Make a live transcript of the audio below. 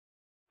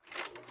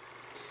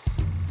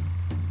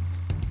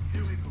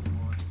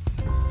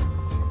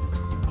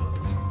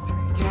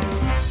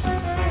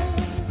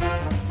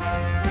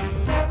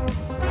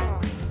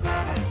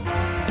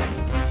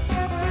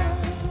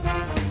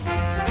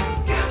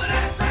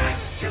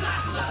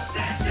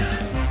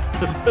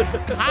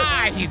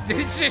Hi,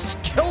 this is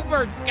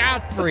Gilbert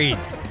Gottfried,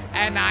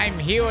 and I'm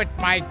here with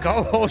my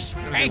co-host,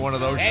 Frank One of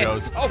those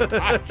shows.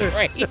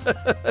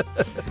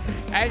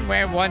 And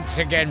we're once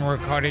again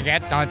recording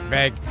at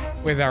Nutmeg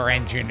with our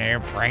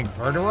engineer, Frank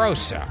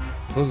Verderosa,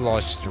 who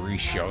lost 3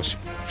 shows.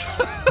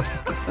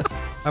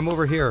 I'm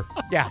over here.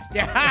 Yeah.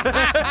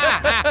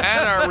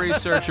 And our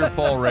researcher,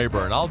 Paul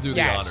Rayburn. I'll do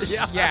the honors.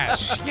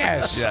 Yes.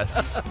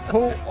 Yes.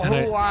 Who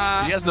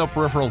He has no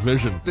peripheral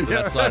vision to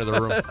that side of the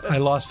room. I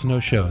lost no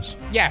shows.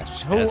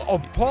 Yes.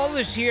 Paul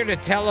is here to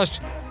tell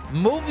us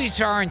movies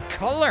are in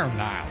color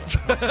now.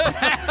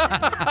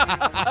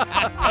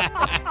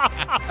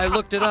 I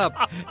looked it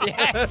up.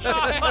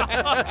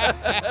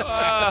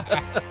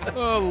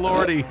 Oh,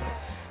 Lordy.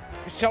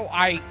 So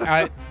my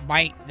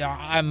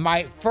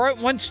for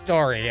one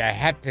story I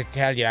have to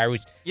tell you, I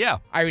was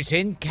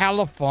in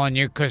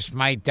California because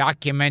my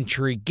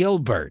documentary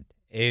Gilbert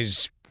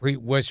was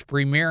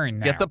premiering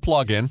now. Get the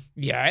plug in.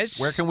 Yes.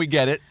 Where can we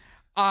get it?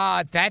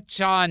 That's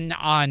on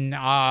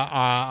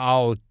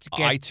iTunes.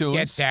 Get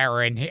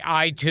Darren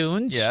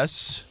iTunes.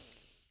 Yes.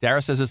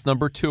 Dara says it's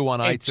number 2 on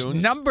iTunes.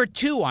 It's number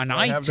 2 on iTunes.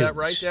 I have that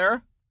right,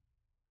 Dara?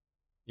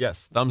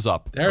 Yes. Thumbs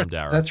up from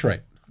Dara. That's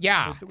right.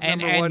 Yeah.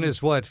 Number 1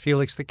 is what?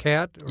 Felix the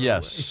Cat? Or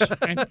Yes.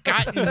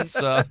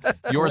 It's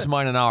Yours,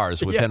 Mine, and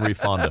Ours with Henry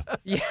Fonda.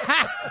 Yeah.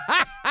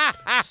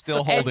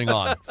 Still holding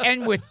on.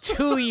 And with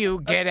 2,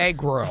 you get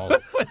egg roll. I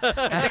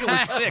think it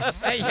was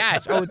 6.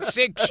 Yes. Oh,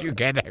 6, you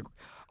get egg roll.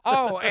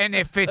 Oh, and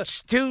if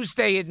it's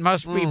Tuesday, it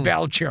must be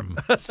Belgium.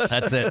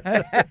 That's it.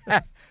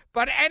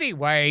 But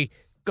anyway,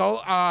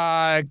 go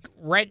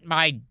rent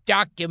my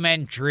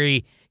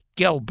documentary,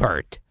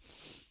 Gilbert.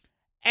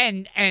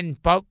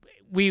 But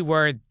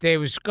there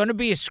was going to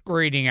be a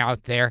screening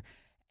out there,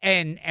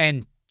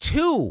 and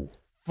 2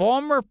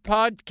 former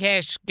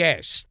podcast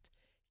guests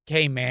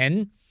came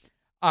in.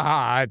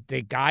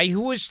 The guy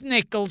who was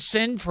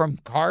Nicholson from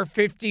Car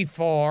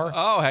 54.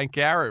 Oh, Hank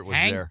Garrett was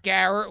there. Hank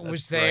Garrett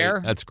was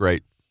there. That's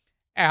great.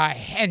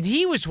 And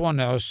he was one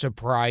of those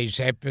surprise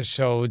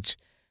episodes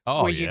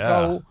Oh, where you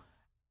go,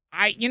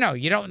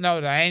 you don't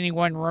know that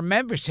anyone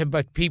remembers him,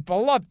 but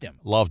people loved him.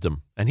 Loved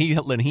him. And he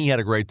had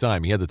a great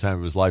time. He had the time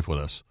of his life with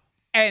us.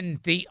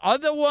 And the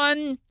other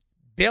one,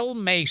 Bill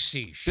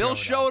Macy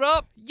showed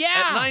up. Yeah.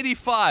 At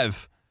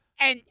 95.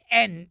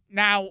 And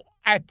now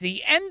at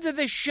the end of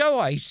the show,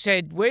 I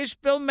said, "Where's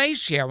Bill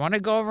Macy? I want to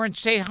go over and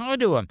say hi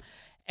to him."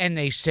 And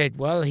they said,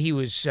 well, he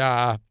was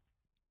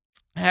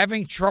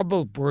having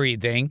trouble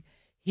breathing.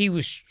 He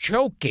was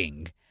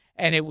choking,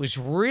 and it was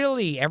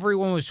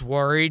everyone was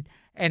worried,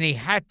 and he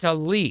had to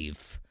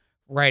leave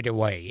right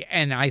away.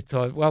 And I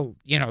thought, well,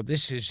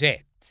 this is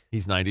it.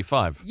 He's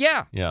 95.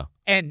 Yeah. Yeah.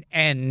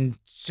 And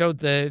so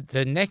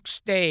the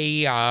next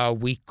day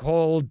we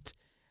called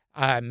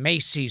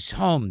Macy's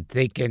home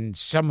thinking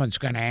someone's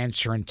going to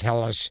answer and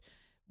tell us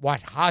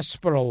what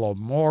hospital or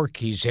morgue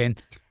he's in.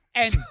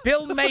 And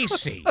Bill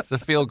Macy. It's a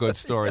feel-good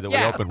story that we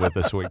opened with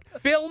this week.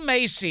 Bill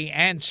Macy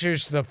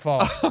answers the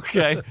phone.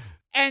 Okay.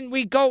 And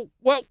we go,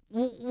 well,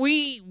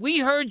 we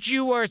heard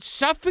you were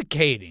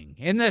suffocating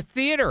in the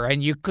theater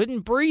and you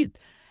couldn't breathe.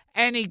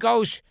 And he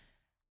goes,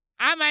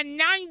 I'm a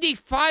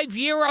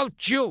 95-year-old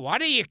Jew. What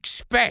do you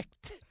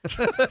expect?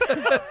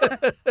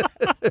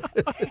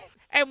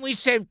 And we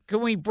said,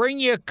 can we bring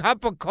you a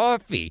cup of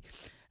coffee?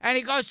 And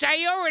he goes,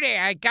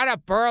 I got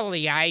up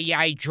early.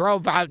 I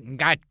drove out and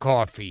got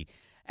coffee.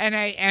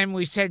 And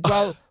we said,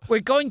 well, we're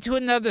going to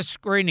another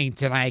screening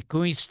tonight. Can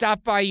we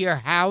stop by your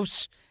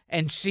house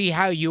and see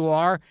how you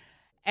are?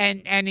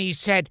 And he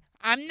said,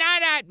 I'm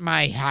not at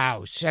my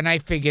house. And I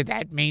figured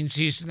that means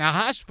he's in the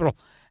hospital.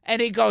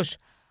 And he goes,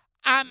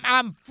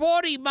 I'm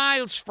 40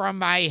 miles from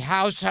my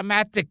house. I'm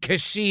at the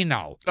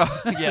casino.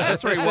 Yeah,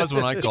 that's where he was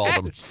when I called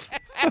him.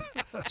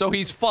 So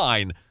he's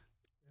fine.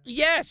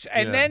 Yes,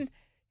 and then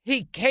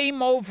he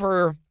came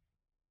over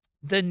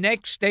the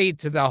next day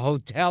to the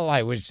hotel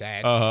I was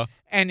at,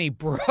 and he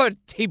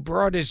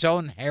brought his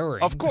own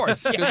herring. Of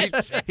course,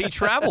 because he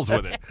travels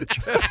with it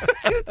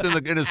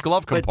in his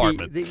glove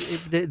compartment.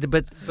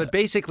 But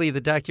basically,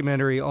 the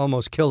documentary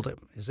almost killed him.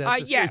 Is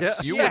that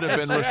yes. You would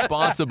have been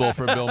responsible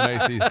for Bill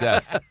Macy's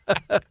death.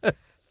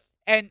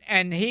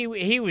 And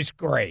he was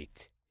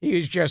great. He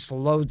was just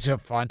loads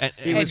of fun. And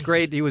he was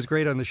great. He was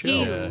great on the show.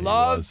 He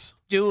loved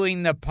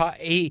doing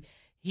the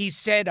he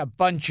said a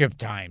bunch of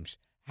times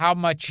how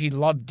much he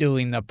loved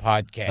doing the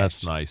podcast.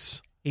 That's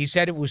nice. He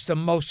said it was the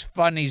most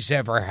fun he's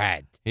ever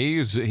had.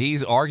 He's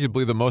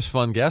arguably the most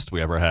fun guest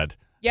we ever had.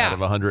 Yeah. Out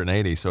of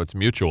 180, so it's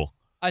mutual.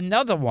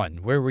 Another one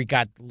where we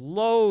got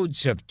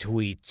loads of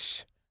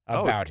tweets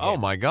about him. Oh,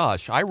 my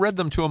gosh. I read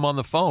them to him on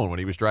the phone when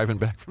he was driving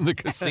back from the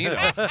casino,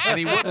 and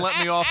he wouldn't let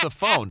me off the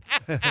phone.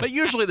 But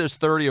usually there's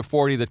 30 or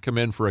 40 that come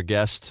in for a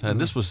guest,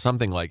 and this was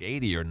something like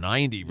 80 or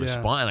 90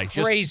 respond.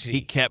 Crazy.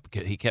 He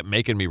kept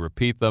making me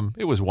repeat them.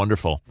 It was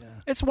wonderful. Yeah.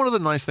 It's one of the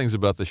nice things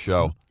about the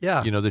show.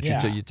 Yeah.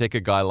 That you take a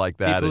guy like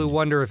that. People who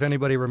wonder if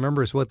anybody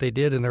remembers what they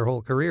did in their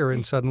whole career,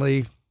 and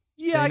suddenly...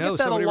 Yeah, I know, get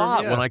that a somebody lot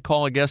remember- when I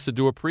call a guest to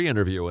do a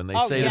pre-interview, and they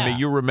Oh, say to me, yeah.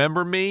 "You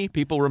remember me?"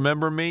 People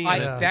remember me.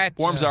 And it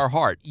warms our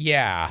heart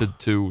Yeah.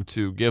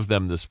 to give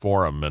them this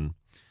forum, and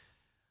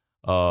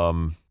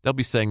they'll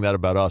be saying that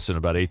about us in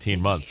about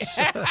 18 months.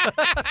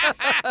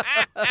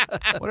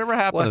 Whatever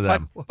happened to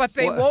them? But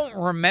they won't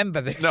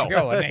remember the No.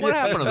 show. What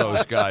happened to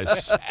those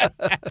guys?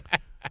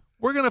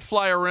 We're going to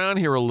fly around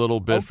here a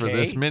little bit for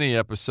this Okay. mini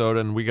episode,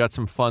 and we got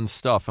some fun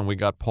stuff. And we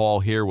got Paul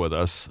here with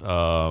us,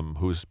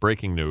 who's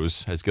breaking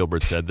news, as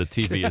Gilbert said. The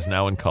TV is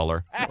now in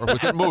color. Or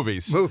was it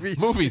movies? Movies.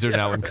 Movies are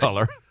now in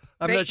color.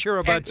 I'm not sure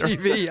about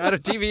TV. Out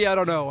of TV, I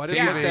don't know. I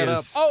didn't TV look that up.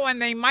 is- Oh,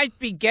 and they might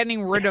be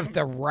getting rid of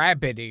the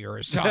rabbit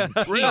ears on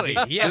TV. Really?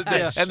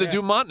 Yes. And the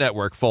Dumont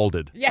network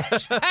folded.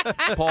 Yes.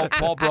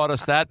 Paul brought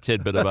us that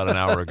tidbit about an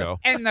hour ago.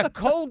 And the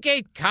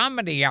Colgate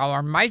Comedy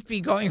Hour might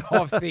be going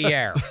off the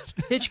air.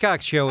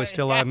 Hitchcock's show is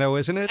still on, though,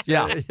 isn't it?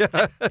 Yeah.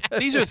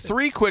 These are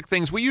three quick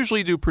things. We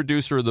usually do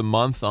Producer of the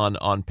Month on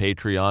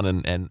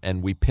Patreon,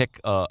 and we pick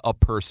a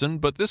person.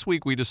 But this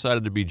week we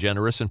decided to be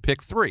generous and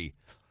pick three,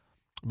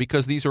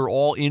 because these are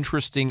all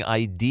interesting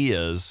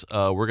ideas.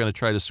 We're going to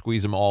try to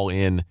squeeze them all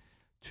in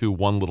to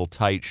one little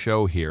tight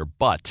show here.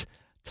 But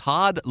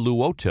Todd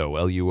Luoto,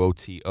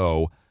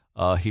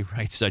 Luoto, he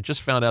writes, I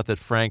just found out that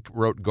Frank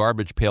wrote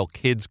Garbage Pail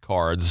Kids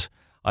cards.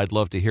 I'd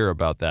love to hear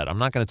about that. I'm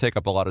not going to take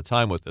up a lot of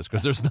time with this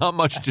because there's not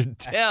much to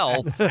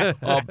tell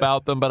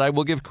about them, but I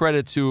will give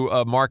credit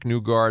to Mark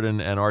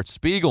Newgarden and Art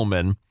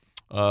Spiegelman.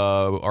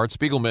 Art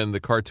Spiegelman, the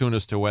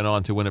cartoonist who went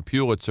on to win a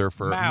Pulitzer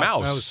for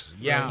Mouse.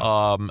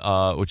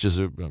 Yeah. Which is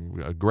a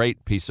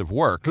great piece of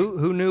work.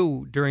 Who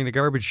knew during the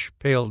garbage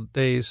pail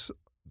days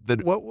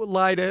That what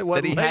lied at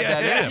what that he had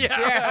that in him.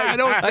 Yeah. I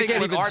don't I think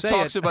can't when even Art say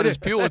talks it. about his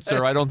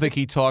Pulitzer, I don't think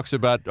he talks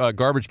about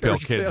Garbage Pail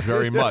Kids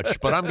very much.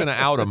 But I'm going to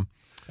out him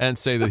and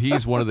say that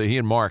he's he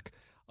and Mark,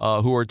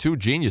 who are two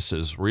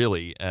geniuses,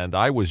 really. And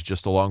I was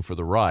just along for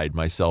the ride,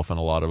 myself and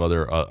a lot of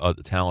other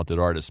talented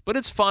artists. But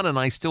it's fun, and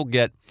I still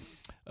get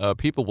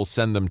people will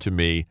send them to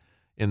me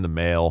in the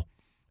mail.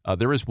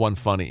 There is one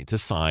funny to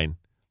sign.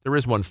 There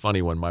is one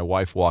funny one. My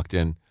wife walked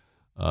in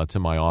to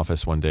my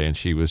office one day, and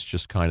she was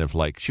just kind of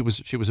like she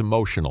was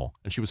emotional,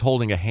 and she was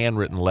holding a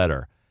handwritten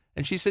letter,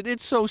 and she said,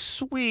 "It's so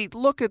sweet.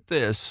 Look at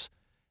this,"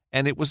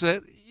 and it was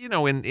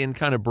in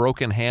kind of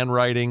broken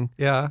handwriting,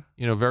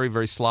 very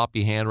very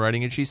sloppy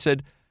handwriting, and she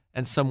said,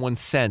 and someone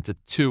sent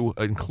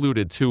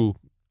included two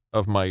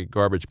of my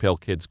Garbage Pail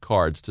Kids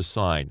cards to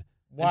sign,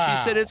 Wow. and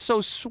she said, "It's so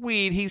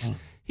sweet.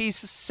 He's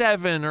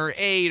 7 or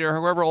 8 or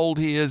however old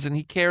he is, and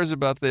he cares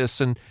about this,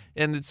 and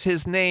it's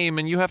his name,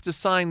 and you have to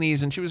sign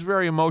these." And she was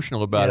very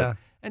emotional about it.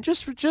 And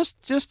just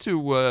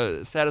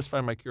to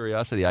satisfy my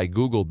curiosity, I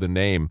Googled the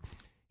name.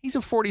 He's a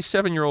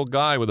 47-year-old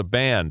guy with a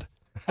band.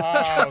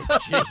 Oh,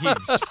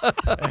 jeez.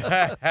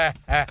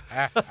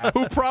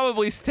 Who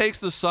probably takes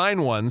the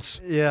signed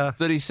ones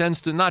that he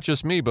sends to not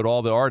just me, but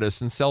all the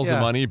artists and sells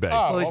them on eBay.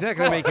 Well, he's not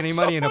going to make any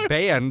money in a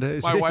band.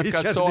 My wife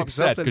got so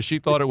upset because she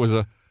thought it was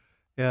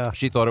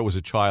she thought it was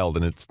a child,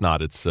 and it's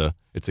not. It's a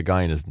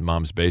guy in his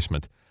mom's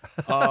basement.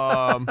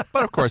 But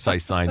of course, I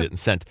signed it and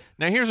sent.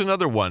 Now here's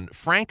another one,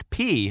 Frank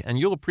P. And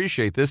you'll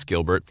appreciate this,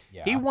 Gilbert.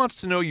 Yeah. He wants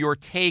to know your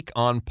take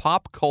on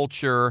pop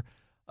culture.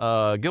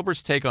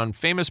 Gilbert's take on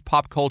famous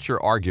pop culture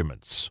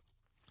arguments.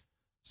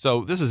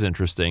 So this is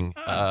interesting.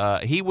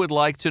 He would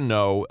like to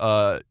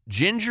know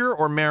Ginger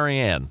or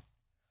Marianne.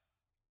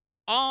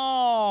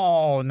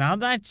 Oh, now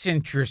that's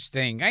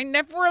interesting. I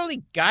never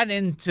really got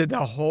into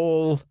the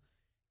whole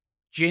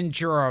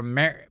Ginger or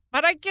Mary,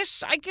 but I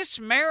guess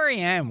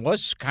Marianne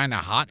was kind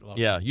of hot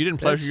looking. Yeah, you didn't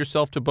pleasure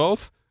yourself to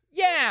both?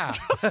 Yeah.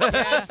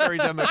 That's very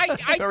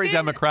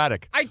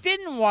democratic. I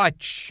didn't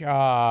watch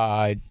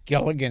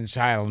Gilligan's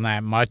Island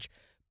that much,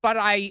 but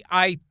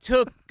I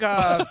took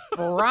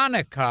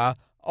Veronica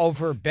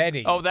over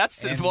Betty. Oh,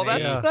 that's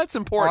important.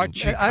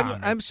 Archie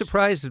I'm comics.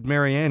 surprised at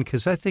Marianne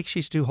because I think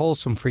she's too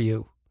wholesome for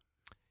you.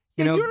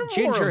 You know, you're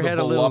Ginger more of had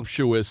a a little.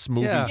 voluptuous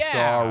movie Yeah.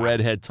 star, Yeah.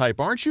 redhead type,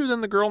 aren't you? Than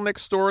the girl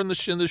next door in the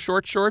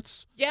short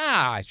shorts.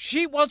 Yeah,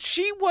 she was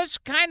she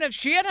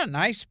had a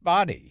nice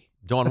body.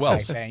 Dawn back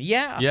Wells. then.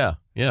 Yeah.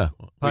 Yeah.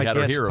 We had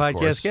her here, of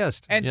course. Podcast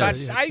guest. And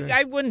Yes. but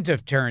I wouldn't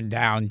have turned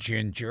down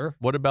Ginger.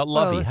 What about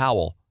Lovey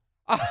Howell?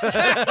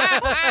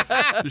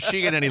 Does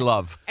she get any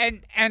love?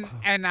 And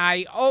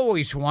I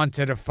always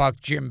wanted to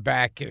fuck Jim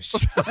Backus.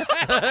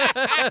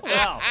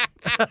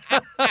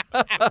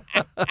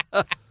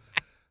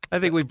 I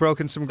think we've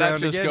broken some That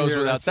ground just again goes here.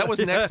 without. That was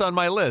next on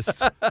my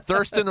list.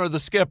 Thurston or the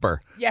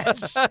skipper?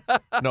 Yes.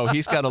 No,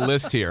 he's got a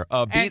list here.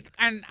 And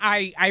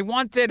I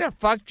wanted to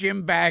fuck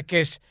Jim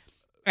Backus,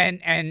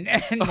 and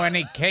when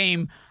he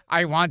came,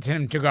 I wanted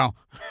him to go,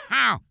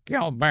 "Oh,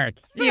 Gilbert,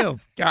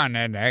 you've done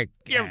it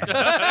again."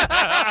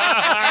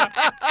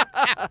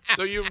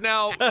 So you've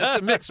now, that's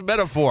a mixed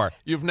metaphor.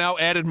 You've now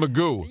added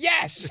Magoo.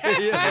 Yes.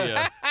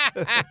 Yeah.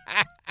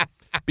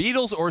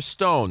 Beatles or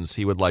Stones,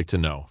 he would like to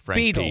know.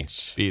 Frank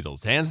Beatles. P.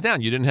 Beatles. Hands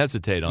down. You didn't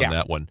hesitate on Yeah.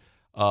 that one.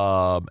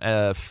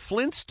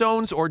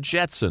 Flintstones or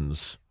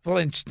Jetsons?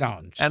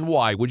 Flintstones. And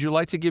why? Would you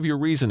like to give your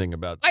reasoning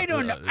about? I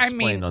don't know. I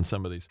explain mean, on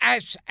some of these.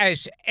 As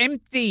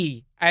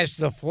empty as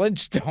the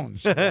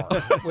Flintstones were,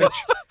 which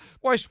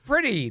was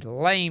pretty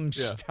lame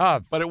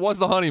stuff. But it was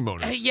the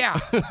honeymooners. Yeah.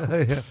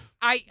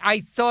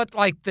 I thought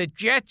like the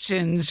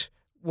Jetsons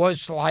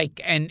was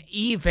like an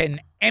even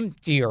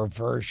emptier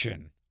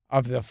version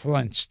of the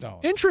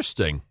Flintstones.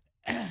 Interesting.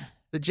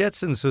 The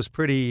Jetsons was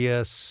pretty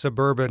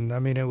suburban. I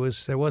mean,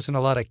 there wasn't a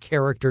lot of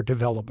character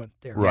development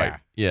there. Right.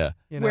 Yeah.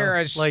 You know,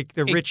 Whereas like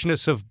the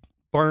richness of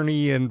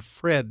Barney and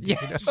Fred.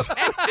 Yes.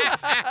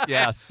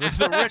 Yes.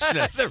 The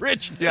richness. The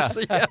richness.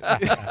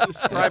 Yeah.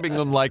 Describing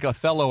them like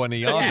Othello and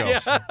Iago.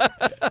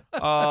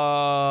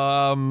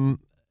 The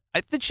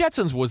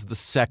Jetsons was the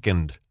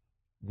second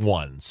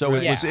one, so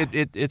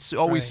it's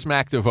always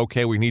smacked of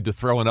we need to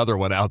throw another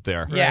one out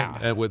there. Yeah.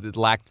 It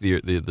lacked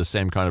the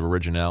same kind of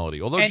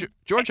originality. Although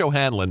George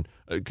O'Hanlon,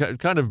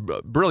 kind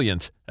of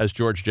brilliant as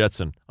George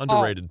Jetson,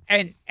 underrated.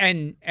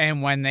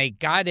 And when they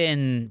got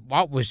in,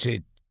 what was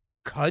it,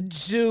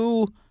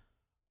 Kudzu,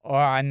 or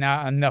on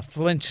the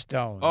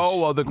Flintstones?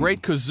 Oh, well, the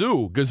great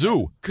Gazoo.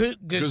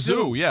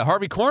 Gazoo, yeah,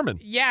 Harvey Korman.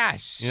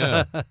 Yes.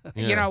 Yeah.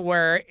 You know,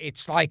 where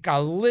it's like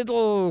a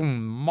little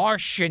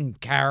Martian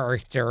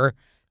character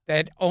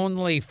that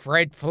only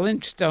Fred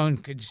Flintstone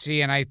could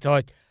see, and I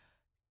thought,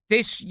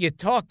 you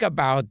talk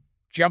about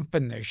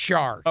jumping the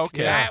shark.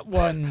 Okay. That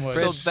one was...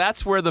 So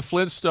that's where the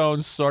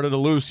Flintstones started to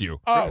lose you.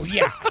 Oh,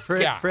 yeah.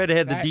 Fred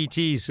had the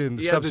DTs in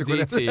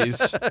subsequent... The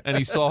DTs, and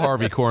he saw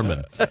Harvey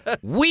Korman.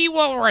 We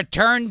will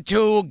return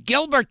to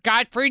Gilbert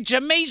Gottfried's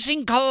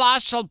Amazing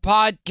Colossal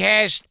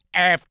Podcast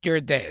after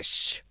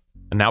this.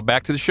 And now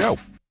back to the show.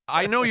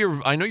 I know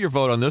your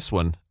vote on this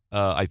one.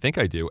 I think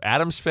I do.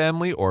 Addams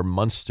Family or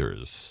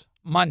Munsters?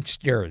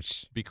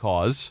 Munsters.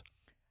 Because?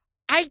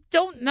 I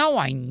don't know.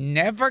 I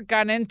never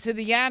got into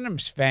the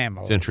Addams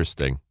Family. It's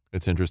interesting.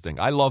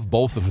 I love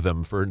both of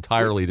them for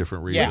entirely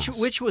different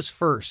reasons. Which was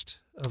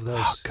first of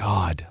those? Oh,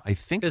 God. I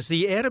think... Because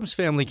the Addams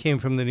Family came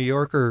from the New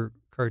Yorker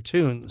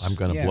cartoons. I'm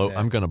gonna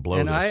blow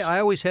and this.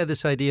 I always had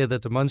this idea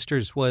that the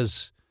Munsters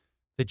was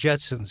the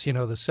Jetsons,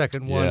 the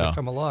second one to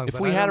come along. If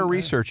we had a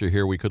researcher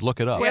here, we could look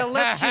it up. Well,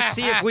 let's just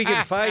see if we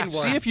can find one.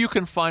 See if you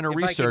can find a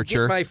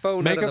researcher. I can get my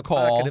phone make out of a the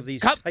call. pocket of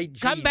these tight jeans.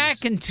 Come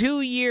back in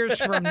 2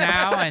 years from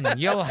now, and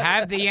you'll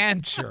have the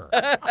answer.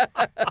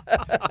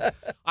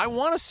 I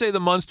want to say the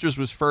Munsters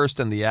was first,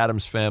 and the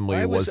Addams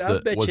Family was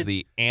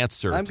the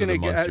answer I'm to the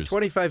gonna Munsters.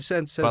 25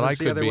 cents says but it's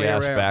I the could other be way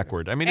asked around.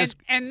 backward. I mean,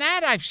 and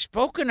that I've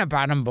spoken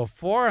about him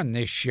before on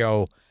this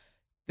show.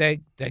 The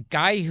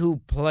guy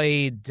who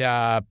played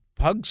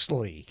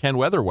Pugsley, Ken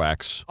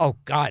Weatherwax. Oh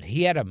God,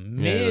 he had a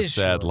miserable,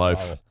 sad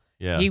life.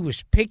 Yeah, he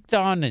was picked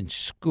on in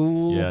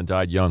school. Yeah, and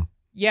died young.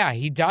 Yeah,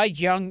 he died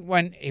young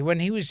when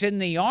he was in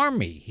the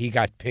Army. He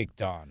got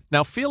picked on.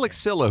 Now, Felix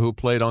Silla, who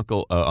played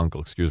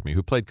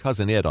who played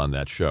Cousin Ed on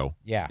that show,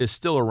 is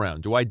still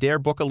around. Do I dare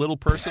book a little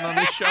person on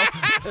this show?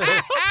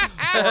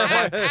 Or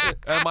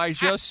am I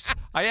just?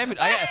 I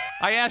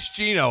asked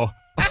Gino.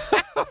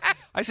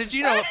 I said,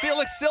 Gino,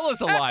 Felix Silla's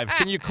alive.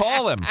 Can you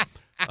call him?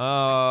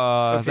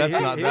 That's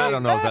not. I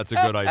don't know if that's a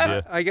good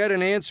idea. I got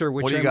an answer,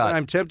 which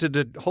I'm tempted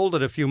to hold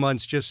it a few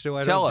months just so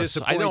I Tell don't us.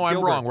 disappoint I know Gilbert.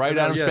 I'm wrong, right?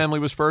 Addams Family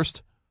was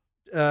first?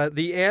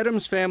 The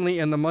Addams Family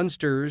and the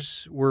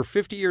Munsters were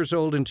 50 years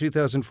old in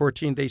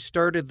 2014. They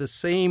started the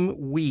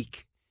same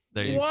week.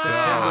 There you in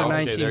September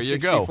 1964. There you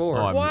go.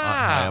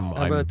 Wow.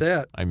 How about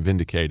that? I'm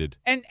vindicated.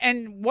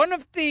 And one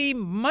of the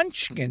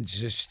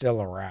Munchkins is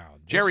still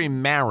around. Jerry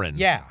Marin.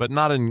 Yeah. But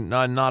not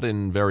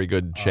in very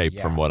good shape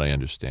from what I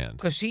understand.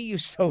 Because he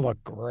used to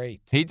look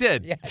great. He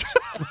did. Yes.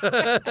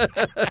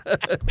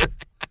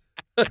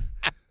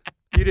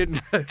 You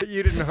didn't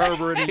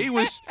harbor any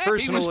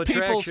personal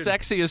attraction. People's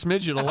sexiest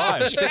midget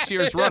alive, 6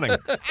 years running.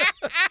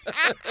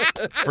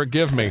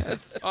 Forgive me.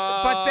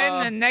 But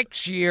then the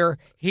next year,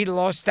 he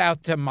lost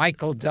out to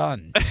Michael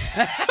Dunn.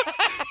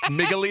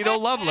 Miguelito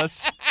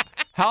Loveless.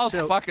 How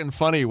fucking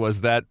funny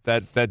was that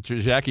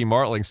Jackie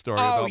Martling story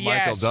about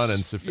Michael Dunn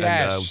and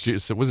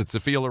was it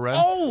Sophia Loren?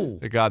 Oh!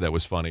 God, that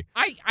was funny.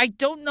 I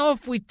don't know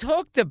if we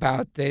talked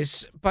about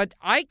this, but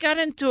I got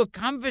into a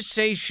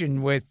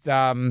conversation with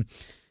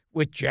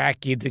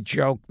Jackie the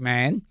Joke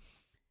Man.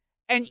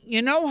 And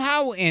you know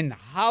how in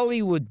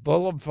Hollywood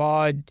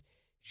Boulevard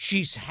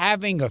she's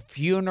having a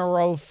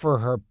funeral for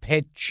her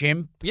pet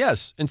chimp?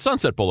 Yes, in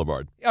Sunset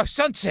Boulevard. Oh,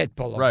 Sunset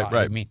Boulevard,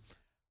 right. I mean.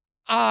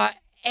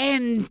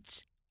 And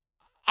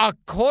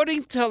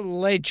according to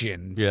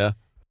legend,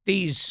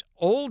 these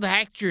old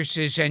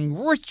actresses and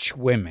rich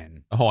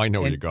women I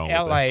know where you're going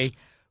LA with this.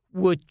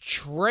 would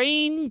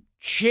train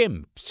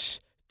chimps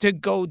to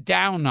go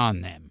down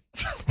on them.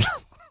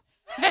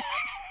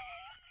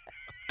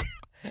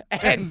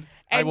 And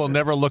I will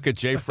never look at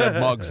J. Fred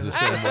Muggs the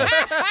same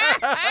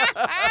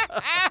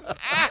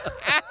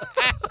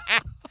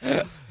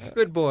way.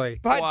 Good boy.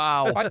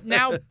 Wow. But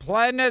now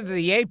Planet of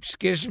the Apes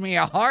gives me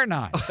a hard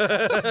on.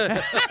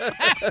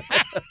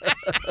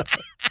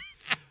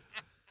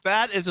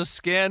 That is a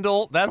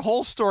scandal. That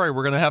whole story,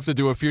 we're going to have to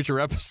do a future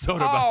episode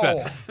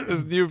about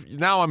that.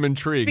 Now I'm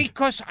intrigued.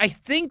 Because I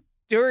think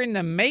during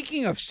the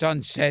making of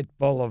Sunset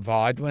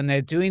Boulevard, when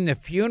they're doing the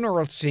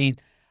funeral scene,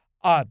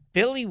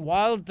 Billy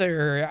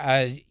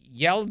Wilder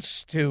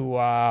yells to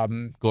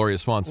Gloria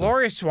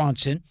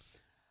Swanson.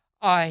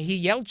 He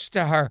yells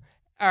to her,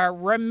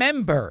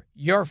 remember,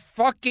 you're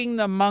fucking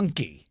the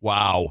monkey.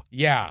 Wow.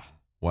 Yeah.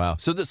 Wow.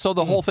 So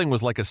the whole thing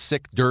was like a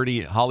sick,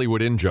 dirty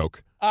Hollywood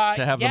in-joke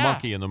to have the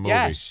monkey in the movie.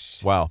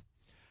 Yes. Wow.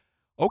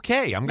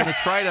 Okay, I'm going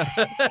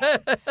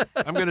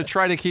to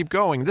try to keep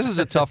going. This is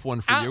a tough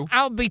one for you.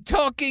 I'll be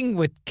talking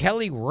with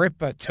Kelly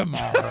Ripa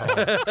tomorrow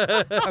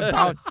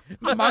about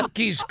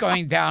monkeys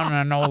going down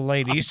on old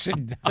ladies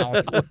in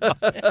Hollywood.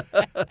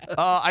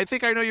 I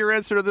think I know your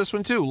answer to this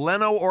one, too.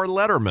 Leno or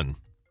Letterman?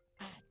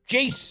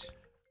 Jeez.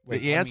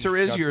 The answer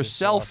is your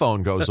cell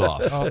phone goes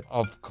off.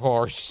 Of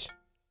course.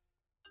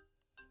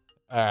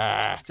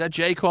 Is that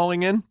Jay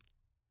calling in?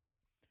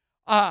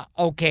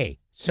 Okay.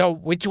 So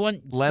which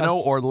one? Leno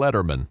or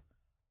Letterman?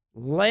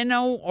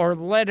 Leno or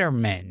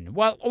Letterman?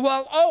 Well,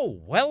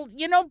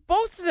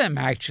 both of them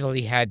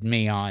actually had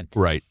me on.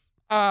 Right.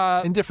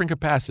 In different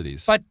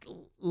capacities. But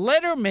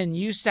Letterman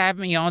used to have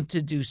me on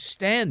to do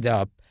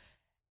stand-up,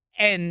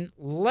 and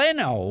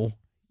Leno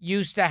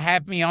used to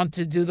have me on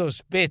to do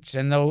those bits.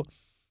 And the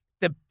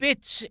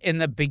bits in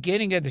the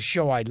beginning of the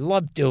show I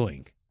loved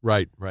doing.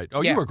 Right.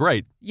 Oh, You were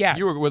great. Yeah.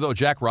 You were with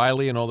Jack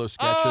Riley and all those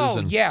sketches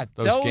and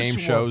those game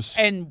shows.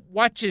 And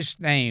what's his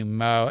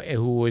name,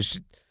 who was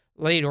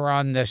later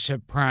on The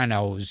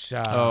Sopranos?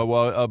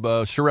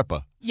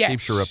 Sharippa. Yes.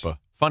 Steve Sharippa.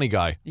 Funny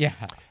guy. Yeah.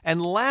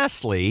 And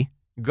lastly,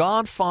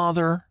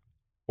 Godfather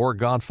or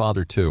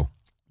Godfather 2?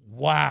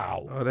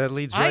 Wow. Oh, that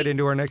leads right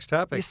into our next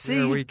topic. You see,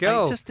 there we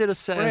go. I just did a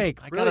Frank,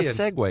 I got a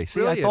segue.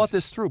 See, brilliant. I thought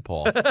this through,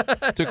 Paul.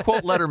 To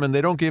quote Letterman,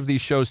 they don't give these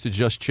shows to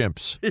just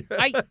chimps.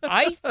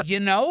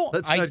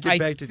 Let's not get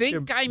back to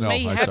chimps.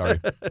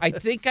 I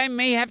think I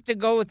may have to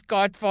go with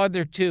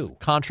Godfather 2.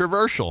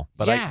 Controversial,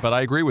 but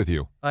I agree with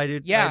you. I do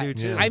too.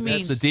 Yeah. I mean,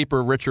 that's the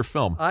deeper, richer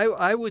film.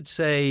 I would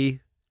say.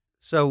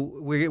 So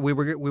we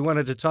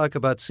wanted to talk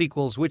about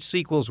sequels. Which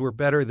sequels were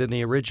better than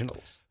the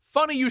originals?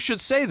 Funny you should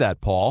say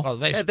that, Paul. Well,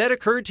 Had that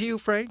occurred to you,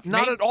 Frank?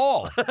 Not at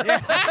all.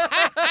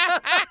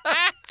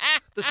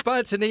 The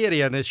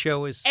spontaneity on this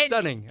show is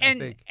stunning, I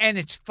think. And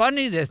it's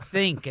funny to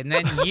think, and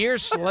then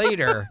years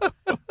later,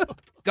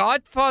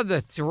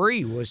 Godfather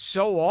 3 was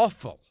so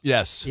awful.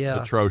 Yes,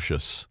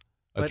 atrocious.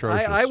 But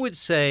I would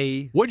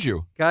say... Would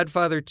you?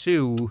 Godfather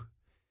 2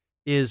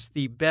 is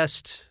the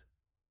best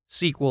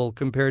sequel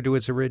compared to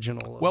its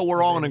original. Well,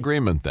 we're all in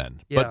agreement then.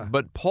 Yeah.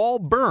 But Paul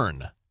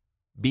Byrne...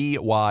 Byrne,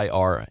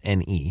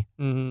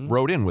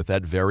 wrote in with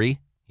that he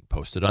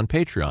posted on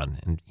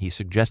Patreon, and he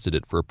suggested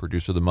it for a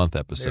Producer of the Month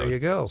episode. There you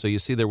go. So you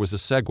see there was a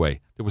segue.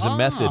 There was a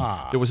method.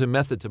 There was a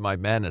method to my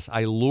madness.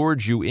 I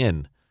lured you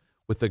in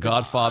with The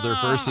Godfather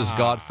versus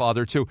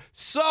Godfather 2.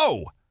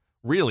 So,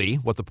 really,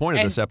 what the point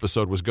of this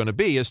episode was going to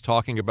be is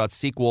talking about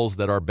sequels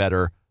that are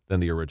better than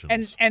the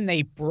originals. And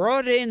they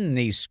brought in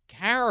these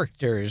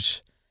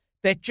characters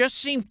that just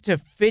seem to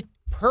fit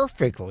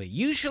perfectly.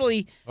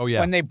 Usually,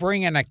 when they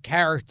bring in a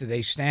character,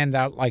 they stand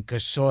out like a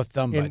sore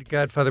thumb. In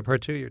Godfather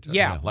Part 2, you're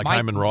talking about. Like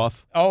Hyman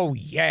Roth. Oh,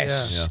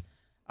 yes.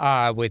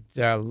 Yeah. With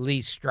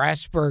Lee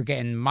Strasberg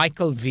and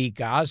Michael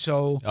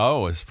Vigazzo.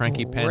 Oh, it's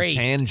Frankie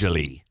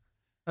Pentangeli.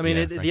 I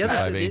mean, the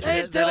other...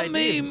 They tell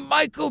me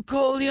Michael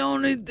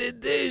Corleone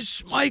did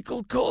this,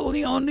 Michael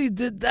Corleone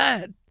did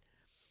that.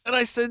 And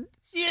I said...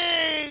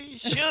 Yeah,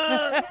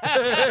 sure.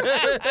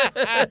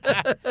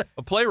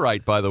 A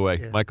playwright, by the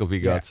way, Michael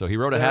Vigazzo. He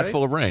wrote A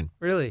Hatful of Rain.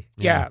 Really?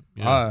 Yeah.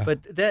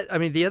 But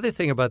the other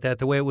thing about that,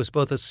 the way it was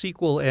both a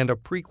sequel and a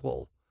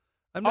prequel,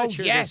 I'm not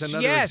sure there's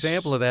another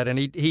example of that. And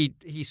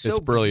he's so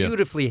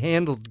beautifully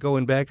handled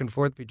going back and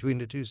forth between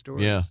the two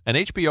stories. Yeah. And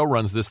HBO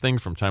runs this thing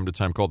from time to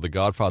time called The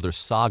Godfather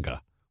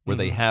Saga, where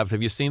they have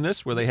you seen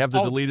this? Where they have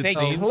the deleted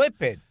scenes? They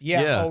clip it.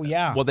 Yeah. Oh,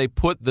 yeah. Well, they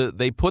put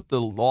the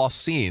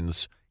lost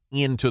scenes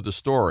into the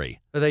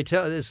story. They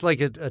tell it's like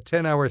a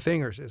 10-hour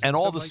thing or something. And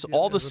all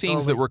the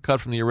scenes that were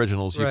cut from the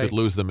originals, you could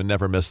lose them and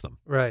never miss them.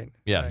 Right.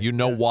 Yeah, you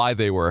know why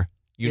they were.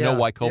 You know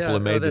why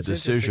Coppola made the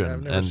decision.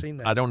 I've never seen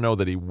that. I don't know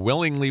that he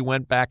willingly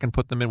went back and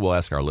put them in. We'll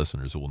ask our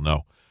listeners who will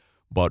know.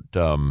 But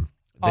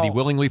did he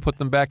willingly put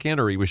them back in,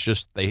 or he was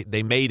just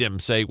they made him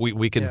say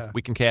we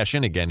can cash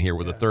in again here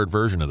with a third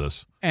version of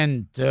this?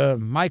 And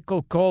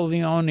Michael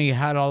Corleone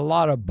had a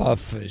lot of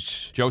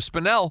buffers. Joe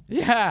Spinell.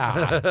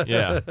 Yeah.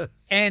 Yeah.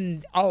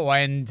 And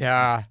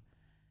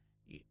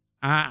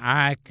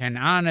I can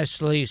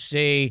honestly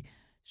say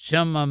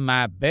some of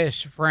my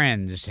best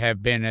friends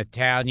have been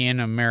Italian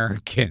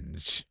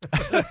Americans.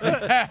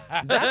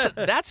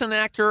 That's an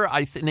actor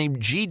named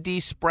G.D.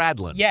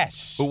 Spradlin.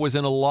 Yes. Who was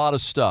in a lot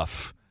of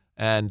stuff.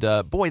 And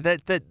boy,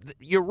 that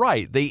you're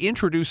right. They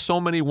introduced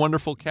so many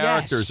wonderful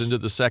characters into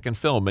the second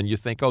film, and you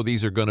think, oh,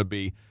 these are going to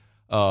be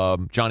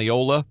Johnny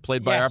Ola,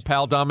 played by our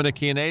pal Dominic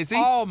Chianese.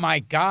 Oh my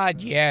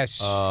God,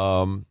 yes.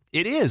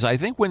 It is. I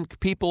think when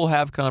people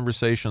have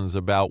conversations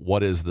about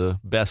what is the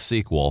best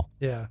sequel,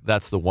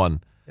 that's the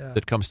one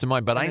that comes to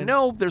mind. But I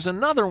know there's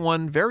another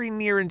one very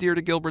near and dear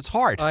to Gilbert's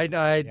heart.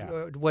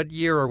 What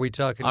year are we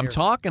talking I'm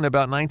talking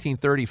about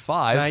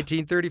 1935.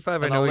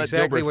 1935. I know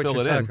exactly what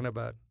you're talking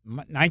about.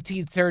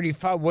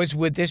 1935.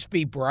 Would this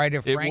be Bride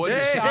of Frankenstein?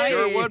 It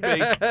sure would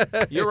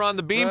be. You're on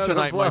the beam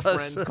tonight, my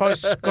friend.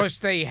 Because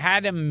they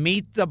had him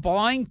meet the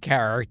blind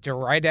character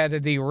right out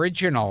of the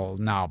original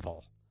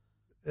novel.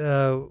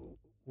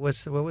 What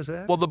was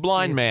that? Well, the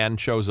blind man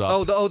shows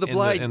up. The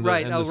blind, in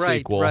right? the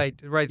sequel. Right.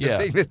 The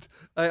thing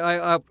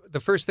that the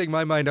first thing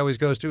my mind always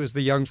goes to is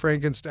the Young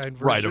Frankenstein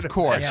version. Right, of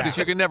course, because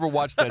you can never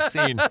watch that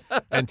scene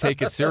and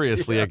take it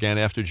seriously again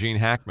after Gene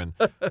Hackman.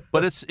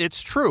 But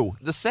it's true.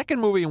 The second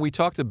movie, and we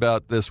talked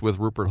about this with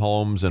Rupert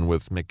Holmes and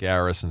with Mick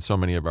Garris and so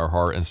many of our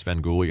horror, and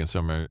Sven Gulli and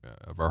so many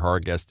of our horror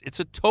guests. It's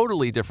a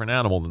totally different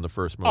animal than the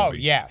first movie. Oh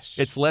yes,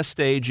 it's less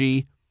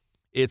stagey.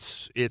 It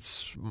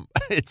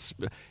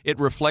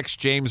reflects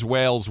James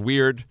Whale's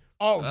weird.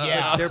 Oh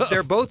yeah,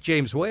 they're both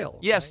James Whale.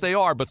 Yes, right? they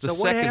are. But the so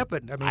second, what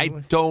happened? I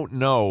don't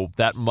know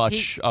that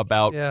much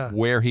about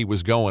where he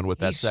was going with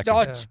that second.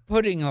 He starts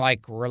putting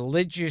like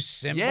religious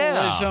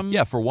symbolism.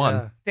 Yeah, for one.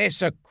 Yeah.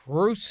 There's a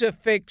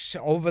crucifix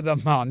over the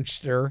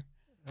monster.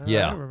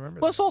 Yeah. I don't remember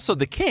Plus, also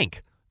the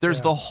kink.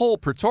 There's the whole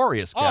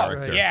Pretorius character.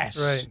 Oh, right. Yes.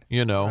 Right.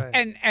 You know.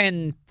 Right.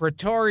 And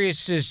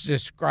Pretorius is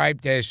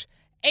described as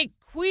a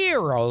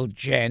queer old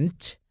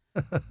gent.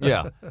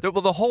 Yeah.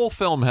 Well, the whole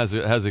film has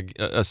a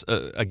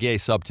gay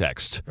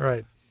subtext.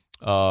 Right.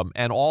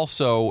 And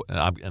also,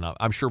 and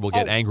I'm sure we'll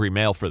get angry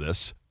mail for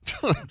this.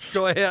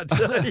 Go ahead.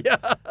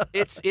 Yeah.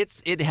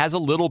 It has a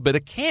little bit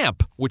of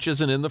camp, which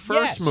isn't in the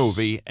first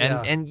movie,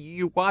 and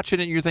you watch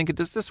it and you're thinking,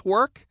 does this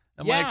work?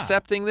 Am I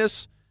accepting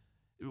this?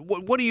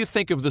 What do you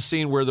think of the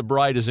scene where the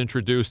bride is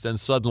introduced and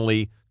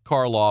suddenly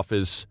Karloff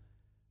is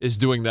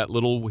doing that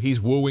little?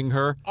 He's wooing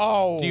her.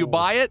 Oh, do you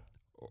buy it,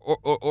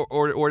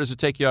 or does it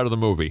take you out of the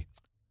movie?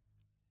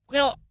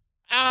 Well,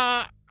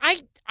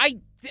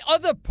 the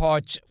other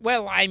parts.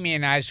 Well, I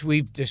mean, as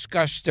we've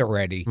discussed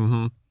already.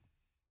 Mm-hmm.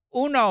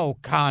 Una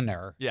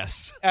O'Connor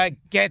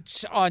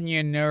gets on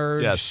your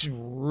nerves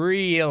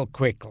real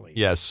quickly.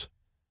 Yes.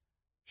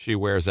 She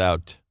wears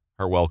out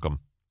her welcome.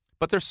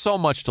 But there's so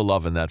much to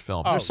love in that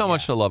film. There's so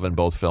much to love in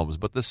both films.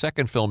 But the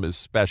second film is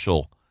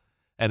special,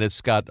 and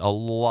it's got a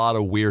lot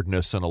of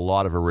weirdness and a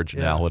lot of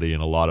originality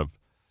and a lot of...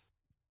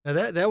 Now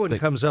that one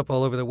comes up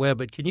all over the web,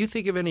 but can you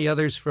think of any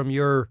others from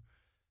your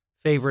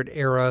favorite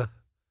era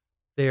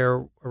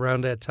there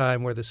around that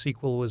time where the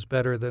sequel was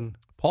better than...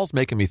 Paul's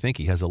making me think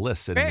he has a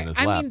list sitting in his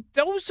lap. I mean,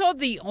 those are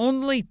the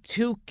only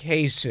two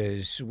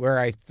cases where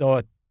I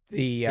thought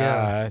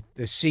the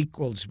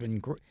sequel's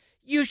been...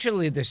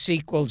 Usually the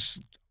sequel's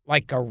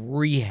like a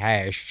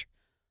rehash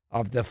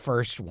of the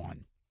first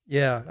one.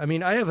 Yeah. I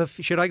mean, I have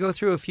should I go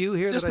through a few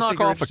here? Just that knock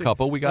off a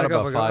couple. We got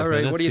about 5 minutes. All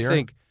right, what do you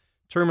think?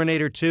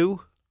 Terminator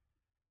 2?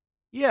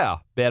 Yeah,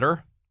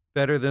 better.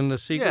 Better than the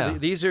sequel.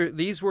 Yeah.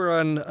 These were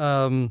on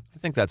I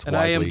think that's an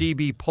widely.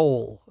 IMDb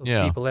poll of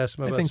people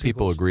asking about I think sequels.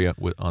 people agree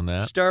on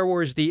that. Star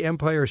Wars: The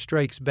Empire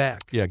Strikes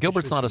Back. Yeah,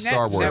 Gilbert's not a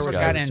Star Wars guy.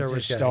 guy. Got into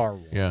Star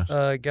Wars.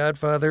 Yeah.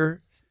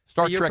 Godfather.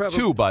 Star Trek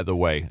 2, by the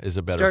way, is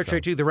a better Star film.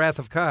 Trek 2, The Wrath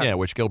of Khan. Yeah,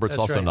 which Gilbert's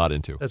also not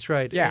into. That's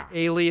right. Yeah.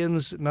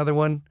 Aliens, another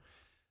one.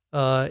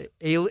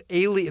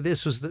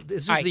 This is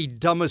the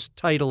dumbest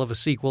title of a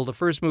sequel. The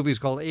first movie is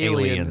called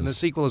Alien, and the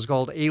sequel is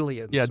called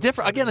Aliens. Yeah,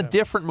 different. Again, a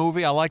different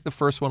movie. I like the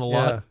first one a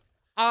lot.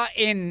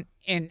 In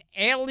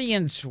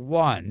Aliens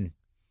 1,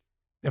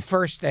 the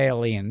first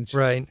Aliens,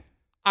 right?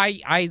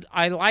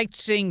 I liked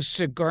seeing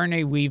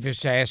Sigourney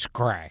Weaver's ass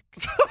crack.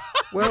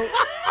 Well,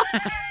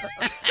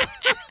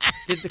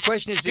 the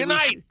question is,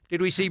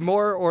 did we see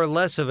more or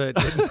less of it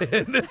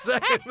in the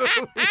second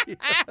movie?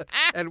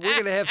 And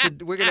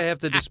we're gonna have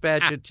to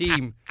dispatch a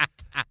team.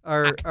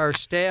 Our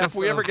staff. If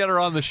we ever get her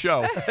on the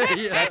show,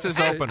 that's his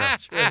opener.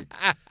 That's right.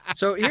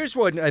 So here's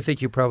one I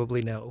think you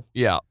probably know.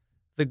 Yeah,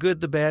 The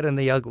Good, the Bad, and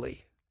the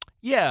Ugly.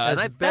 Yeah,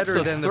 that's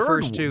better than the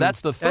first two.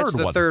 That's the third one.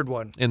 That's the third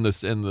one. In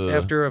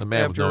the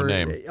Man with No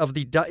Name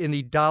in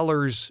the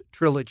Dollars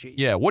trilogy.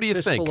 Yeah, what do you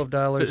think? Fistful of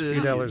Dollars,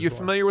 $3 more. You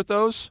familiar with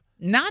those?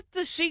 Not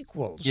the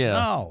sequels. Yeah.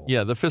 No.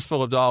 Yeah, the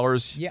Fistful of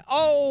Dollars. Yeah.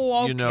 Oh,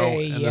 okay. You know,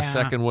 and the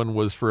second one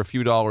was for a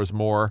few dollars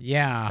more.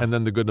 Yeah. And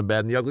then The Good, the Bad,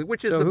 and the Ugly,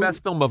 which is the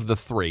best film of the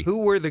three.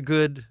 Who were the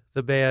good,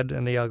 the bad,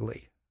 and the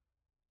ugly?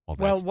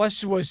 Well,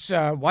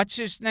 what's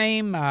his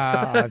name?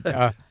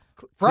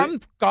 From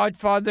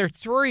Godfather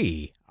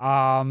 3.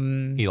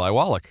 Eli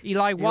Wallach.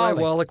 Eli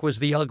Wallach was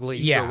the ugly.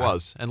 Yeah. Sure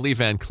was. And Lee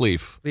Van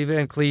Cleef. Lee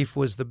Van Cleef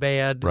was the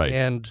bad. Right.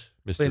 And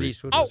Clint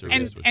Eastwood was the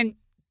good. And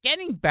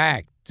getting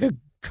back to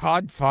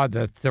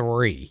Godfather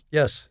 3.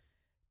 Yes.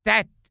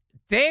 That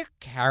their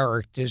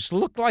characters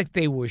look like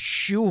they were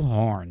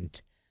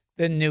shoehorned,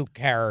 the new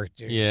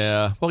characters.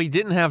 Yeah. Well, he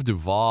didn't have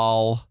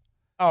Duvall.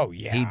 Oh,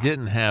 yeah. He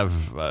didn't have,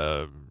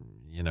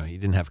 he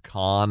didn't have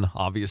Khan,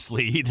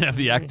 obviously. He didn't have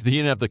the He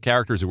didn't have the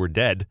characters who were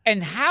dead.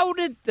 And how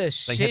did the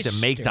sister... They had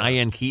to make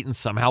Diane Keaton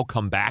somehow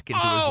come back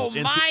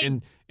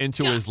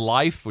into his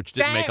life, which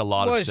didn't make a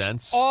lot of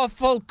sense. That was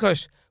awful,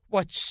 because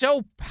what's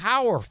so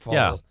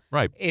powerful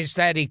Right. is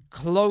that he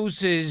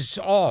closes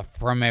off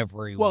from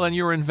everyone. Well, and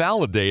you're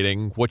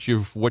invalidating what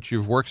you've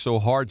worked so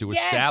hard to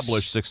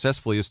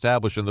successfully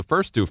establish in the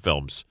first two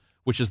films,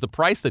 which is the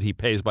price that he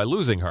pays by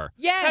losing her.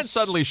 Yes. And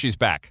suddenly she's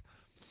back.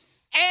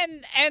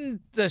 And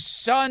the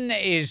son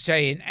is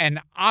an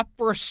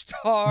opera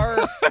star.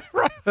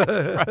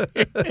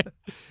 right.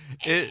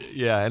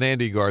 And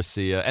Andy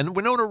Garcia and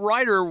Winona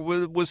Ryder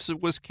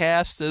was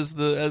cast as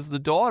the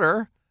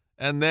daughter,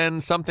 and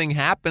then something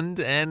happened,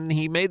 and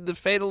he made the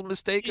fatal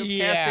mistake of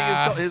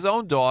casting his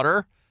own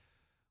daughter,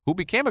 who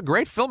became a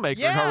great filmmaker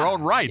in her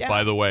own right. Yeah.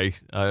 By the way,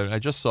 I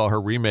just saw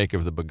her remake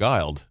of The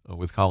Beguiled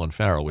with Colin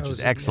Farrell, which is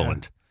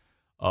excellent.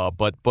 Yeah.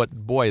 But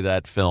boy,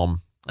 that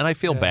film. And I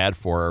feel bad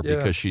for her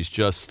because she's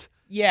just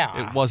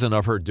it wasn't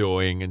of her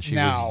doing, and she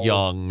was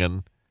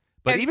young,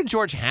 but even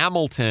George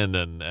Hamilton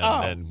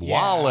and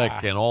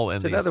Wallach and all. And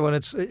it's another one.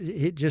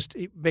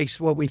 It makes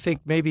what we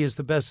think maybe is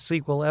the best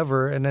sequel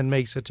ever, and then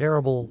makes a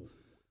terrible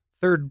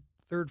third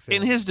film.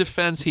 In his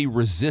defense, he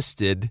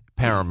resisted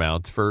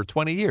Paramount for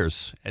 20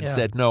 years and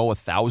said no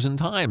 1,000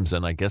 times,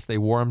 and I guess they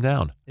wore him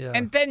down. Yeah.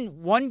 And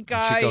then one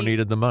guy, Chico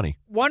needed the money.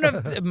 One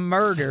of the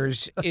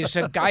murders is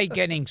a guy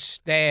getting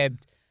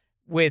stabbed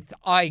with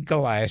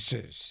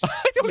eyeglasses. I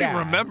don't even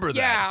remember that.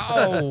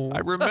 Yeah, I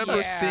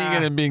remember seeing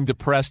it and being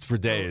depressed for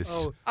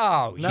days.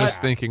 Just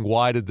thinking,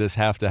 why did this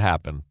have to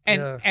happen?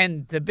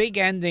 And the big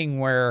ending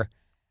where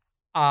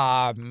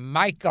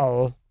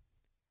Michael,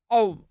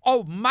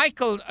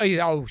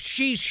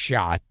 she's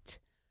shot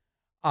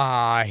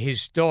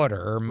his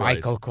daughter,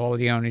 Michael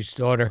Corleone's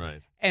daughter.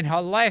 Right. And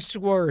her last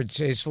words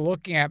is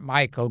looking at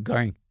Michael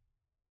going,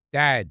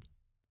 Dad.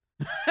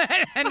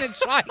 And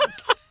it's like,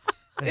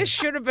 this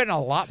should have been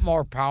a lot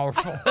more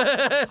powerful.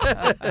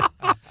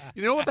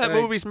 You know what that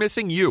movie's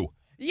missing? You.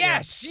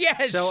 Yes.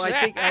 So I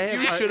think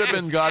you should have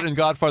been in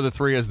Godfather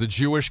 3 as the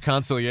Jewish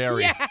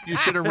consigliere. Yeah. You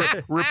should have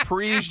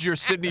reprised your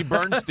Sidney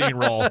Bernstein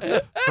role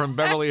from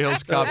Beverly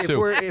Hills Cop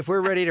 2. If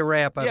we're ready to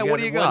wrap, I've what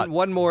do you got?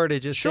 One more to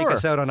just take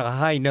us out on a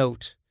high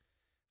note.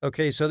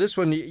 Okay, so this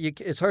one,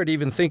 it's hard to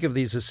even think of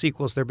these as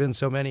sequels. There have been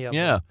so many of them.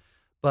 Yeah.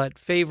 But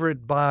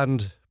favorite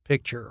Bond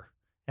picture.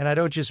 And I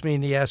don't just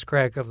mean the ass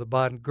crack of the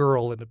Bond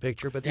girl in the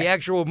picture, but the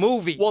actual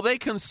movie. Well, they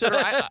consider,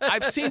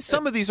 I've seen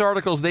some of these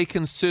articles, they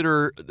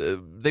consider,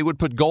 they would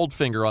put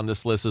Goldfinger on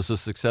this list as a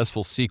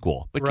successful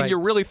sequel. But can you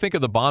really think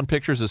of the Bond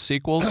pictures as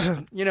sequels?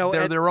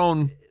 They're their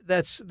own.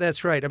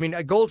 That's right. I mean,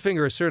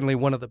 Goldfinger is certainly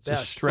one of the best.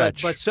 It's a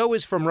stretch. But so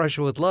is From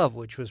Russia with Love,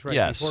 which was before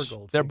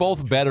Goldfinger. They're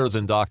both better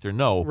than Dr.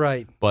 No.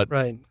 Right. But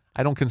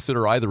I don't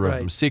consider either of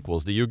them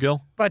sequels. Do you,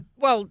 Gil? But,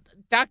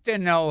 Dr.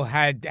 No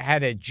had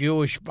a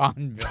Jewish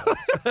Bond villain.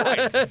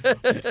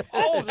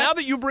 Now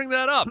that you bring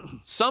that up,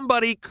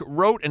 somebody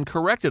wrote and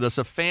corrected us.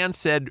 A fan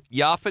said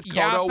Yaphet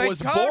Kotto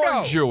was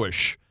born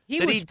Jewish.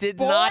 He did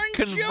not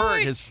convert.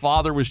 Jewish? His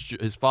father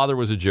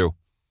was a Jew.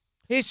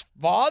 His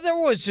father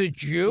was a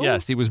Jew?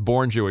 Yes, he was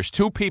born Jewish.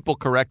 2 people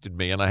corrected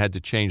me, and I had to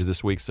change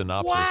this week's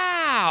synopsis.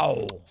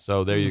 Wow.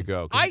 So there you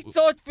go. I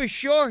thought for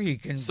sure he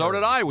converted. So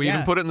did I. We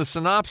even put it in the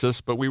synopsis,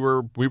 but we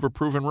were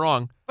proven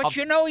wrong. But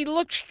he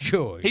looks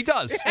Jewish. He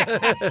does.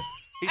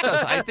 He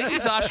does. I think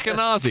he's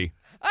Ashkenazi.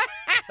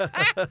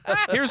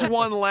 Here's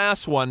one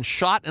last one.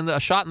 Shot in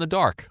the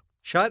dark.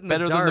 Shot in the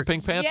dark. Better than the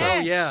Pink Panther.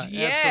 Yes,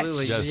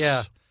 absolutely.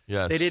 Yes.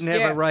 Yes. They didn't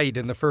have it right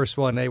in the first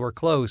one. They were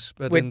close,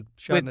 but in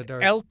Shot in the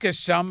Dark. Elka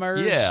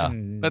Summers. Yeah,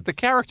 but the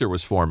character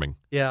was forming.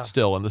 Yeah.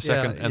 Still, in the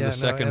second, the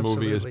second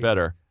movie is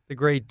better. The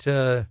great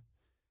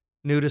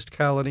nudist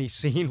colony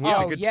scene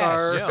with the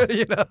guitar.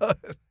 Yes.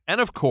 And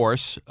of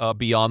course,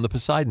 Beyond the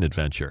Poseidon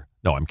Adventure.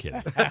 No, I'm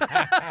kidding.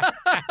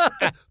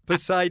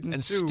 Poseidon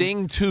and 2.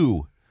 Sting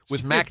 2.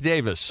 With Mac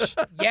Davis.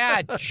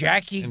 Yeah,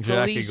 Jackie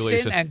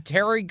Gleason and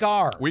Terry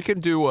Garr. We can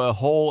do a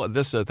whole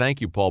thank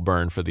you, Paul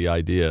Byrne, for the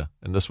idea.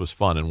 And this was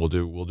fun, and we'll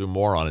do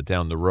more on it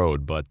down the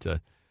road. But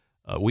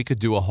we could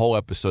do a whole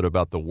episode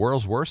about the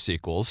world's worst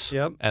sequels.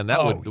 Yep. And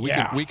that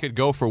we could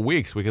go for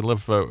weeks. We could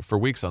live for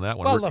weeks on that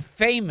one. Well, the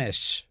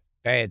famous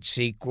bad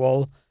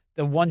sequel,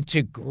 the one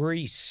to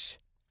Grease.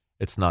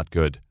 It's not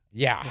good.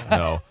 Yeah.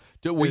 No.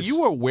 Were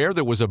you aware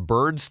there was a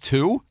Birds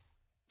 2?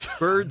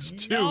 Birds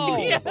 2. No.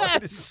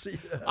 Yes.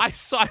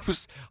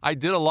 I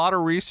did a lot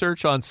of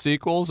research on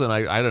sequels, and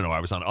I don't know, I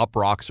was on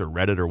Uproxx or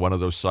Reddit or one of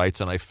those sites,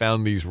 and I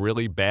found these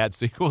really bad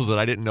sequels that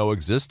I didn't know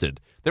existed.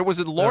 There was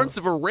a Lawrence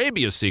of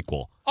Arabia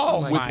sequel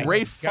with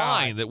Ralph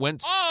Fiennes that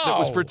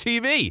was for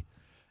TV,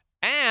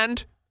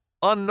 and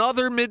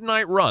Another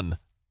Midnight Run.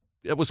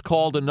 It was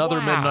called Another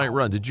Midnight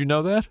Run. Did you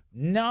know that?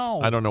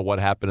 No. I don't know what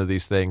happened to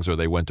these things, or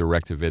they went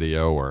direct to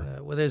video, or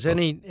there's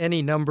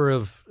any number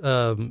of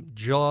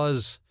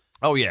Jaws.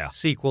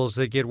 Sequels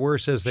that get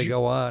worse as they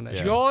go on.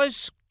 Yeah.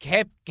 Jaws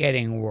kept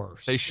getting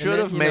worse. They should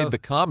have made the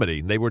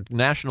comedy. They were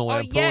National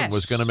Lampoon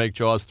was going to make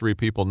Jaws 3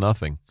 People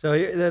Nothing. So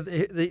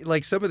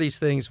like some of these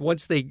things,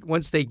 once they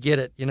get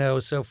it,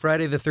 so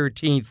Friday the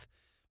 13th,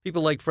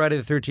 people like Friday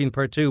the 13th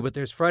Part 2, but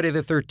there's Friday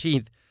the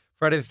 13th,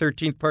 Friday the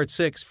 13th Part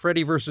 6,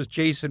 Freddy versus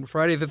Jason,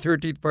 Friday the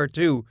 13th Part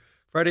 2,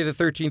 Friday the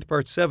 13th,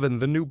 Part 7,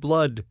 The New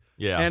Blood.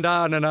 Yeah. And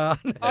on and on.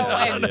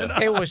 And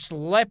there was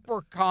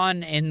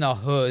Leprechaun in the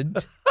Hood.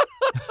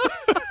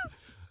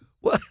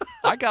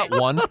 I got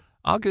one.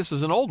 This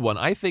is an old one.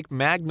 I think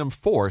Magnum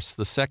Force,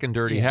 the second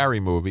Dirty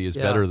Harry movie, is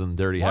better than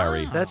Dirty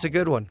Harry. That's a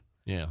good one.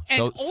 Yeah.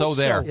 And So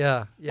there.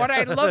 Yeah. What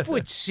I love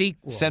with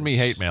sequels. Send me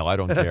hate mail. I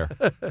don't care.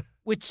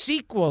 With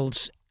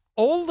sequels,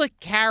 all the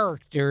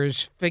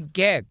characters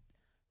forget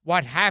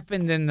what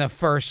happened in the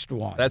first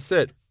one. That's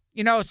it.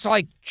 You know, it's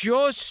like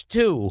Jaws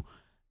 2.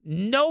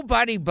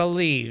 Nobody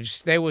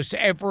believes there was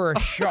ever a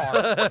shark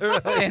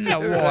in the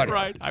water.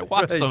 Right. I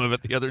watched some of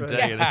it the other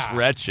day, and it's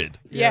wretched.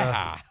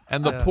 Yeah.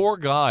 And the poor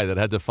guy that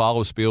had to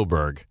follow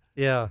Spielberg.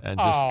 Yeah. And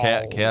just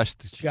cash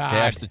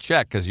the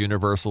check because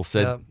Universal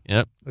said,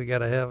 "Yep, we got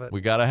to have it. We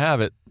got to have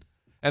it."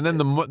 And then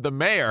the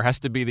mayor has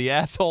to be the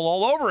asshole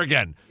all over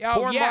again.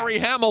 Poor Murray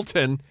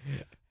Hamilton.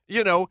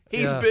 You know,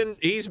 he's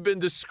been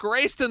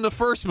disgraced in the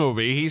first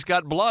movie. He's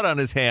got blood on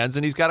his hands,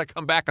 and he's got to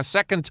come back a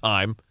second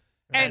time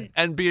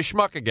and be a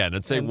schmuck again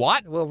and say,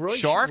 "What? Well,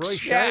 Sharks?" Roy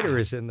Scheider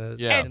is in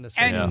the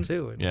second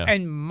too.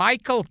 And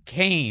Michael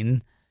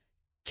Caine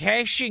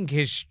cashing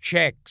his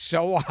check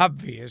so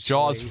obviously.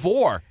 Jaws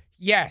 4.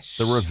 Yes.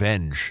 The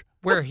Revenge.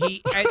 Where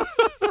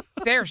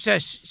there's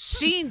a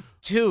scene,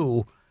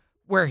 too,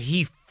 where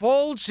he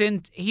falls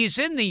in, he's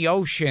in the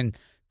ocean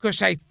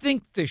because I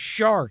think the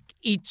shark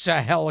eats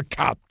a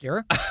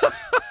helicopter.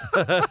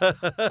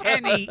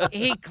 And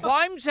he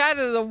climbs out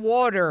of the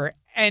water,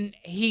 and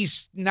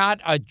he's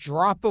not a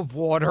drop of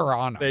water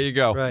on him. There you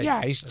go. Right.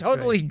 Yeah, he's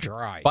totally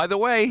dry. By the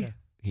way,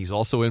 he's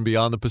also in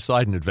Beyond the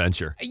Poseidon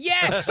Adventure.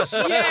 Yes,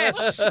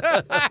 yes.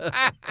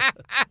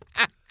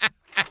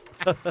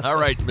 All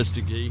right,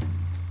 Mr. Gee.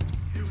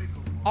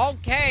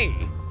 Okay,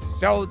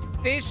 so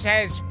this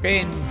has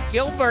been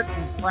Gilbert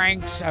and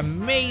Frank's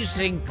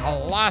amazing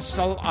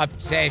colossal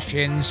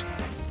obsessions,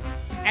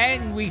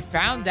 and we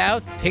found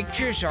out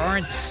pictures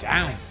aren't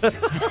sound.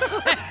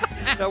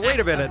 Now, wait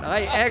a minute.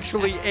 I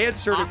actually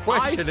answered a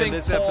question in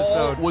this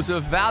episode. Paul was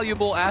a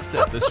valuable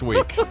asset this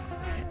week.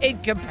 In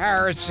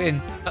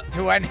comparison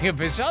to any of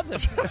his other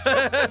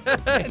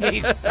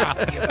he's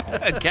valuable.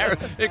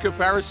 In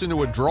comparison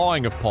to a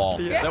drawing of Paul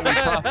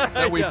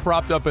that we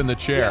propped up in the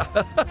chair.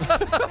 The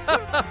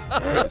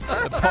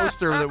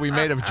poster that we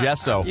made of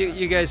gesso.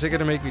 You guys are going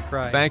to make me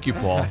cry. Thank you,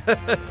 Paul.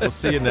 We'll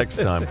see you next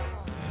time.